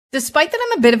Despite that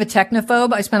I'm a bit of a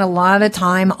technophobe, I spent a lot of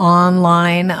time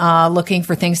online looking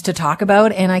for things to talk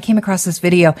about, and I came across this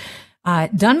video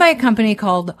done by a company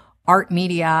called Art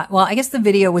Media. Well, I guess the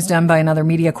video was done by another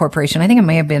media corporation. I think it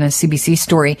may have been a CBC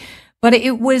story, but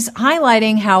it was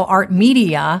highlighting how Art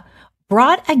Media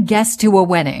brought a guest to a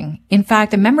wedding. In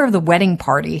fact, a member of the wedding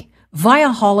party via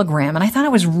hologram. And I thought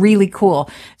it was really cool.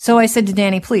 So I said to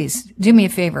Danny, please do me a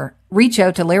favor. Reach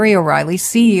out to Larry O'Reilly,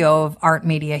 CEO of Art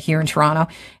Media here in Toronto,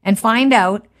 and find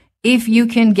out if you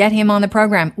can get him on the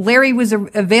program. Larry was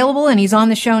available and he's on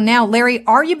the show now. Larry,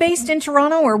 are you based in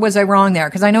Toronto or was I wrong there?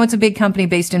 Because I know it's a big company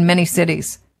based in many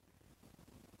cities.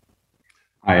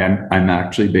 I'm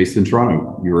actually based in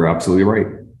Toronto. You were absolutely right.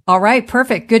 All right.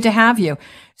 Perfect. Good to have you.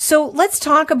 So let's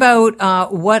talk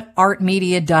about what Art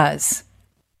Media does.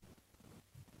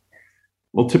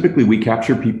 Well, typically we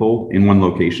capture people in one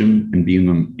location and beam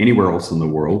them anywhere else in the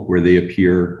world where they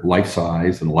appear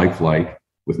life-size and lifelike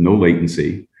with no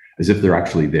latency, as if they're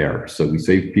actually there. So we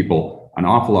save people an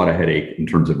awful lot of headache in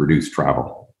terms of reduced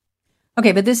travel.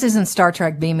 Okay, but this isn't Star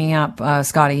Trek beaming up,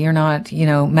 Scotty. You're not,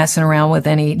 messing around with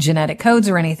any genetic codes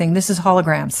or anything. This is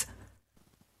holograms.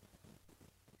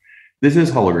 This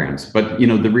is holograms, but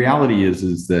the reality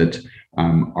is that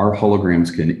our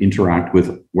holograms can interact with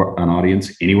an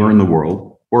audience anywhere in the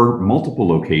world or multiple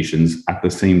locations at the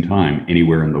same time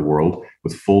anywhere in the world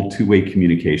with full two-way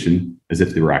communication as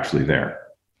if they were actually there.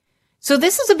 So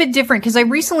this is a bit different because I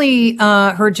recently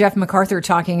heard Jeff MacArthur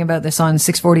talking about this on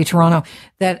 640 Toronto,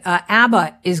 that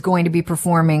ABBA is going to be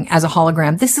performing as a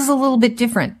hologram. This is a little bit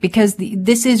different because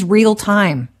this is real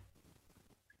time.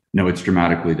 No, it's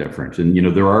dramatically different. And,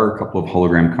 there are a couple of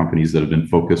hologram companies that have been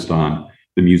focused on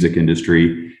the music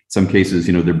industry. In some cases,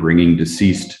 they're bringing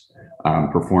deceased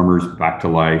performers back to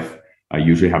life,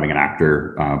 usually having an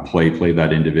actor play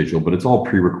that individual, but it's all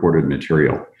pre-recorded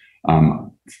material.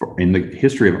 In the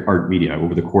history of Art Media,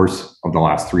 over the course of the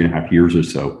last 3.5 years or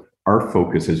so, our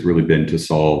focus has really been to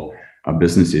solve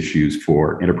business issues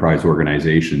for enterprise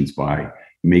organizations by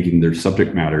making their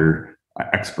subject matter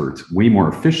experts way more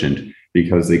efficient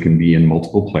because they can be in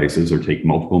multiple places or take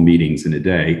multiple meetings in a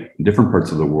day in different parts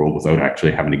of the world without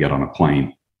actually having to get on a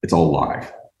plane. It's all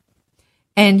live.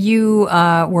 And you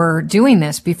were doing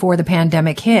this before the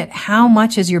pandemic hit. How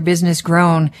much has your business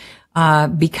grown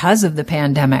because of the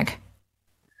pandemic?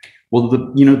 Well,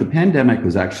 the pandemic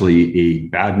was actually a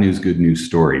bad news, good news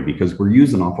story because we're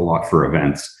used an awful lot for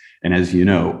events. And as you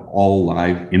know, all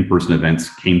live in-person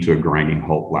events came to a grinding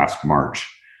halt last March.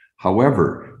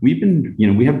 However, we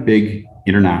have big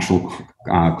international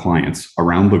clients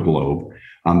around the globe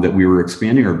that we were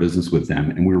expanding our business with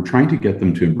them, and we were trying to get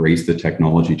them to embrace the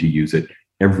technology to use it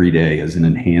every day as an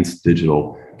enhanced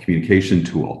digital communication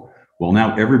tool. Well,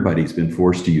 now everybody's been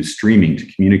forced to use streaming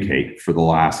to communicate for the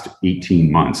last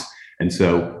 18 months. And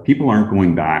so people aren't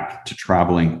going back to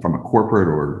traveling from a corporate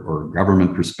or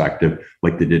government perspective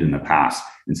like they did in the past.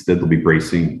 Instead, they'll be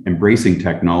embracing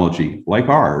technology like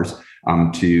ours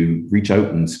to reach out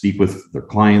and speak with their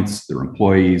clients, their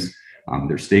employees,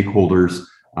 their stakeholders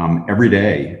every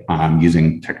day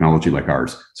using technology like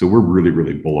ours. So we're really,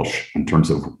 really bullish in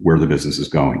terms of where the business is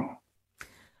going.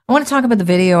 I want to talk about the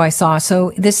video I saw.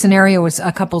 So this scenario was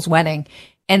a couple's wedding,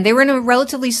 and they were in a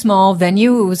relatively small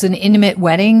venue. It was an intimate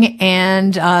wedding,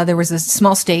 and there was a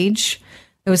small stage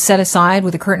that was set aside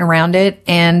with a curtain around it.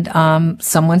 And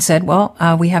someone said, well,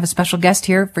 we have a special guest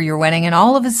here for your wedding. And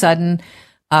all of a sudden,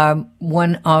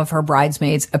 one of her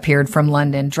bridesmaids appeared from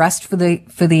London, dressed for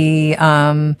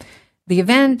the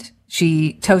event.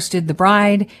 She toasted the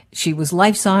bride. She was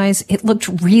life-size. It looked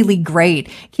really great.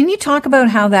 Can you talk about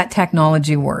how that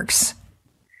technology works?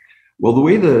 Well, the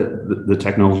way the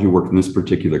technology worked in this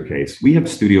particular case, we have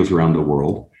studios around the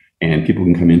world, and people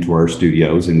can come into our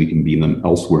studios and we can beam them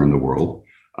elsewhere in the world.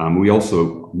 We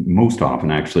also most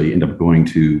often actually end up going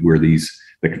to where the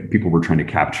people we're trying to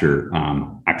capture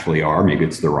actually are. Maybe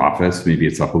it's their office, maybe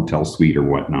it's a hotel suite or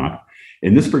whatnot.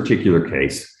 In this particular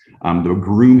case, the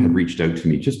groom had reached out to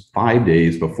me just 5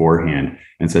 days beforehand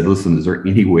and said, listen, is there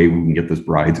any way we can get this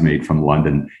bridesmaid from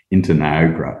London into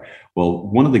Niagara? Well,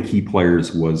 one of the key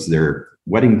players was their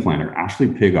wedding planner, Ashley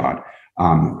Pigott,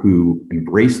 who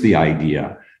embraced the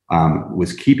idea,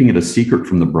 was keeping it a secret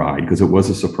from the bride because it was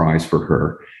a surprise for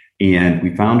her. And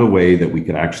we found a way that we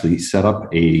could actually set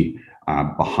up a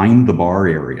behind the bar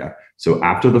area. So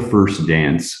after the first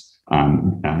dance,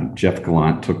 Jeff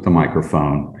Gallant took the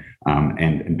microphone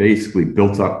and basically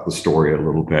built up the story a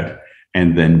little bit.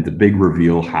 And then the big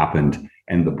reveal happened.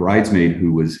 And the bridesmaid,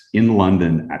 who was in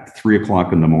London at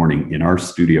 3:00 in the morning in our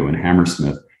studio in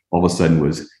Hammersmith, all of a sudden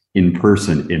was in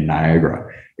person in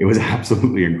Niagara. It was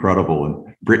absolutely incredible.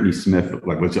 And Brittany Smith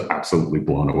was absolutely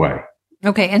blown away.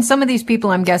 Okay. And some of these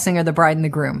people, I'm guessing, are the bride and the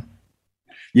groom.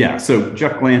 Yeah. So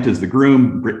Jeff Glant is the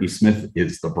groom. Brittany Smith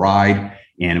is the bride.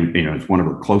 And, it's one of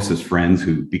her closest friends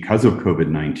who, because of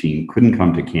COVID-19, couldn't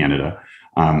come to Canada.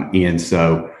 And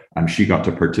so she got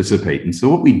to participate. And so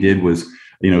what we did was,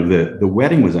 the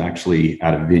wedding was actually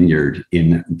at a vineyard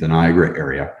in the Niagara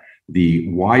area. The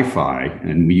Wi-Fi,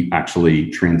 and we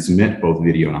actually transmit both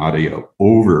video and audio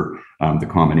over the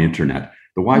common internet.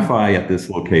 The Wi-Fi at this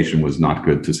location was not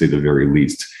good, to say the very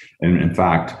least. And in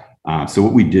fact, so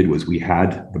what we did was we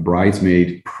had the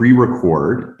bridesmaid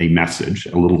pre-record a message,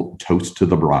 a little toast to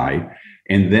the bride.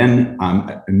 And then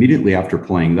immediately after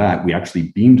playing that, we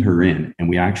actually beamed her in, and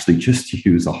we actually just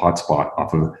used a hotspot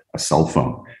off of a cell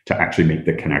phone to actually make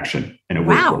the connection. And it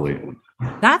worked brilliantly.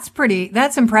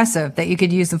 That's impressive that you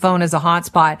could use the phone as a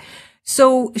hotspot.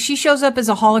 So she shows up as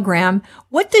a hologram.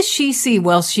 What does she see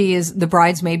while she is the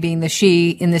bridesmaid, being the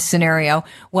she in this scenario,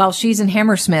 while she's in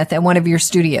Hammersmith at one of your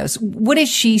studios? What is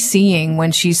she seeing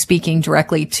when she's speaking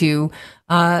directly to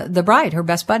the bride, her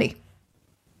best buddy?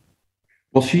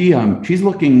 Well, she's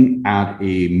looking at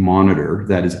a monitor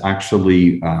that is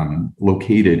actually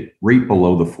located right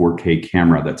below the 4K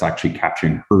camera that's actually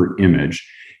capturing her image.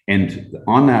 And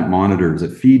on that monitor is a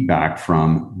feedback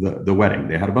from the wedding.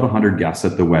 They had about 100 guests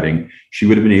at the wedding. She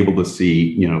would have been able to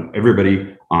see,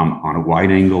 everybody on a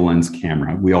wide angle lens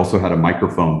camera. We also had a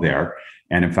microphone there.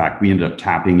 And in fact, we ended up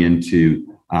tapping into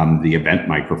the event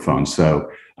microphone. So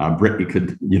Brittany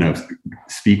could,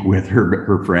 speak with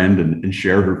her friend and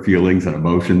share her feelings and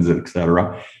emotions, et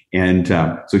cetera. And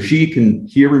so she can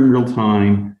hear in real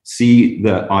time, see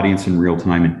the audience in real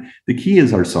time. And the key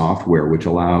is our software, which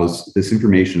allows this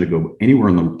information to go anywhere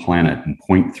on the planet in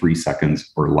 0.3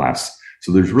 seconds or less.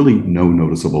 So there's really no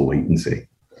noticeable latency.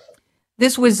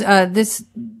 This was this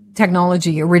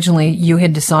technology originally, you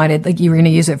had decided like you were going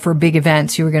to use it for big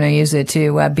events. You were going to use it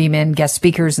to beam in guest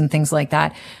speakers and things like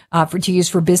that, to use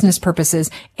for business purposes.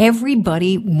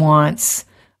 Everybody wants,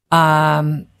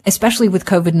 especially with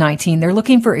COVID-19, they're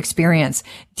looking for experience.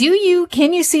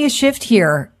 Can you see a shift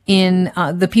here in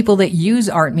the people that use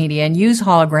art media and use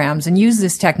holograms and use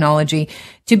this technology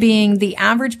to being the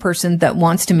average person that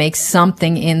wants to make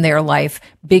something in their life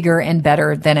bigger and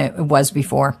better than it was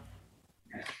before?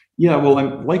 Yeah,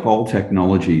 well, like all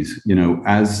technologies,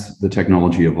 as the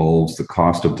technology evolves, the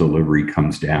cost of delivery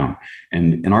comes down.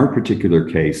 And in our particular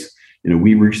case,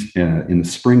 we reached in the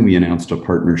spring, we announced a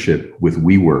partnership with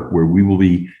WeWork, where we will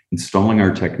be installing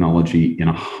our technology in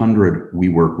 100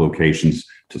 WeWork locations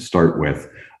to start with.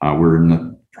 We're in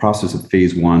the process of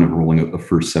phase one of rolling out the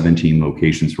first 17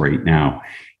 locations right now.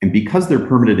 And because they're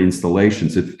permanent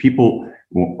installations, if people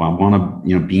want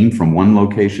to beam from one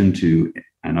location to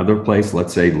another place,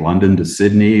 let's say London to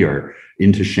Sydney or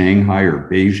into Shanghai or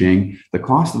Beijing, the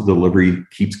cost of delivery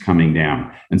keeps coming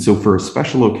down. And so for a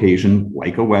special occasion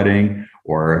like a wedding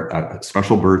or a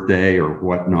special birthday or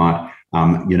whatnot,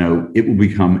 it will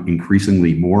become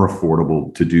increasingly more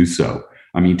affordable to do so.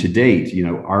 I mean, to date,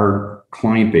 our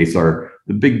client base are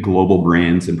the big global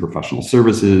brands in professional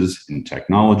services and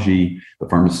technology. The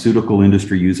pharmaceutical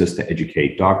industry uses us to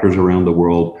educate doctors around the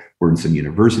world. We're in some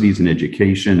universities in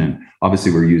education, and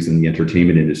obviously we're used in the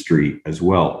entertainment industry as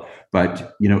well.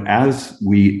 But as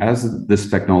this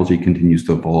technology continues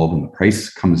to evolve and the price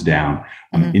comes down,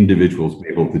 individuals will be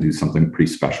able to do something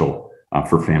pretty special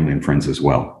for family and friends as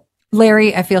well.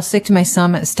 Larry, I feel sick to my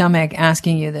stomach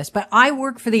asking you this, but I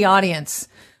work for the audience.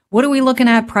 What are we looking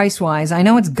at price-wise? I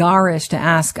know it's garish to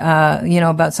ask,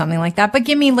 about something like that, but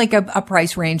give me like a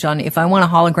price range on if I want a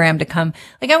hologram to come.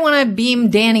 Like I want to beam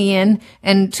Danny in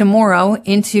and tomorrow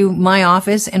into my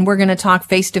office, and we're going to talk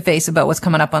face-to-face about what's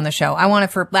coming up on the show. I want it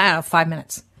for 5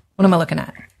 minutes. What am I looking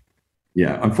at?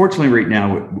 Yeah, unfortunately, right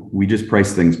now, we just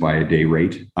price things by a day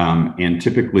rate. And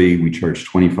typically, we charge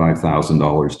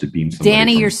 $25,000 to beam somebody.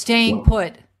 Danny, you're staying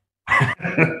put.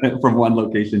 From one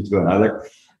location to another.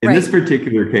 In this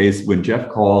particular case, when Jeff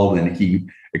called and he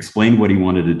explained what he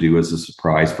wanted to do as a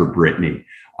surprise for Brittany,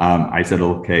 I said,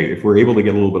 okay, if we're able to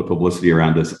get a little bit of publicity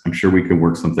around this, I'm sure we can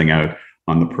work something out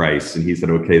on the price. And he said,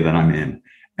 okay, then I'm in.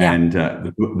 Yeah. And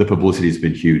the publicity has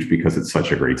been huge because it's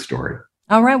such a great story.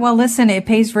 All right. Well, listen, it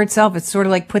pays for itself. It's sort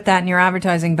of like put that in your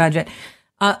advertising budget.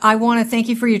 I want to thank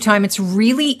you for your time. It's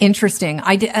really interesting.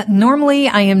 Normally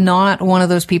I am not one of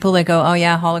those people that go, oh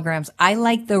yeah, holograms. I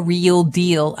like the real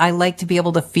deal. I like to be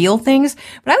able to feel things,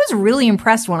 but I was really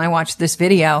impressed when I watched this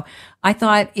video. I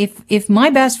thought if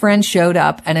my best friend showed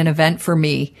up at an event for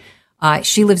me,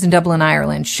 she lives in Dublin,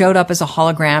 Ireland, showed up as a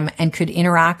hologram and could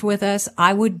interact with us,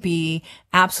 I would be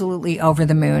absolutely over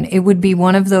the moon. It would be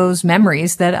one of those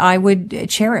memories that I would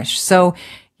cherish. So,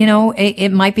 you know, it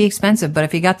might be expensive, but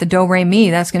if you got the Do-Re-Mi,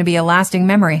 that's going to be a lasting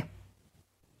memory.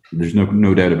 There's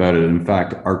no doubt about it. In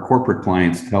fact, our corporate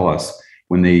clients tell us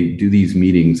when they do these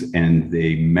meetings and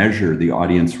they measure the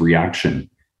audience reaction,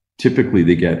 typically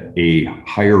they get a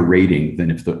higher rating than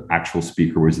if the actual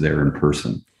speaker was there in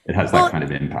person. It has that kind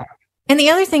of impact. And the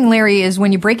other thing, Larry, is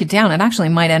when you break it down, it actually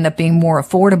might end up being more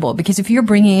affordable, because if you're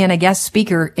bringing in a guest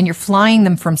speaker and you're flying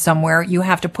them from somewhere, you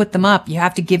have to put them up, you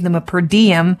have to give them a per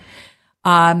diem,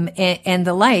 and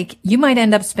the like. You might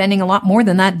end up spending a lot more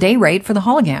than that day rate for the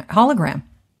hologram.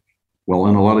 Well,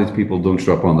 and a lot of these people don't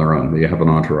show up on their own. They have an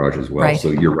entourage as well. Right. So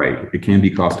you're right. It can be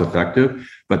cost effective.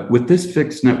 But with this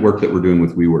fixed network that we're doing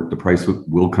with WeWork, the price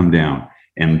will come down,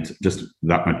 and just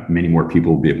that many more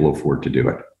people will be able to afford to do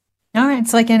it. All right.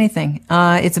 It's like anything.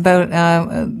 It's about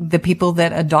the people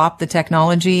that adopt the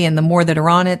technology, and the more that are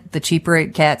on it, the cheaper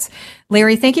it gets.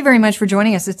 Larry, thank you very much for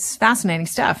joining us. It's fascinating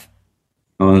stuff.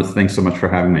 Thanks so much for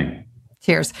having me.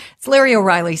 Cheers. It's Larry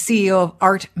O'Reilly, CEO of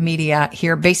Art Media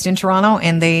here based in Toronto,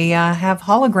 and they have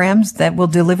holograms that will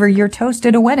deliver your toast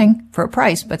at a wedding for a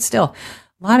price, but still,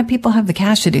 a lot of people have the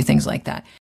cash to do things like that.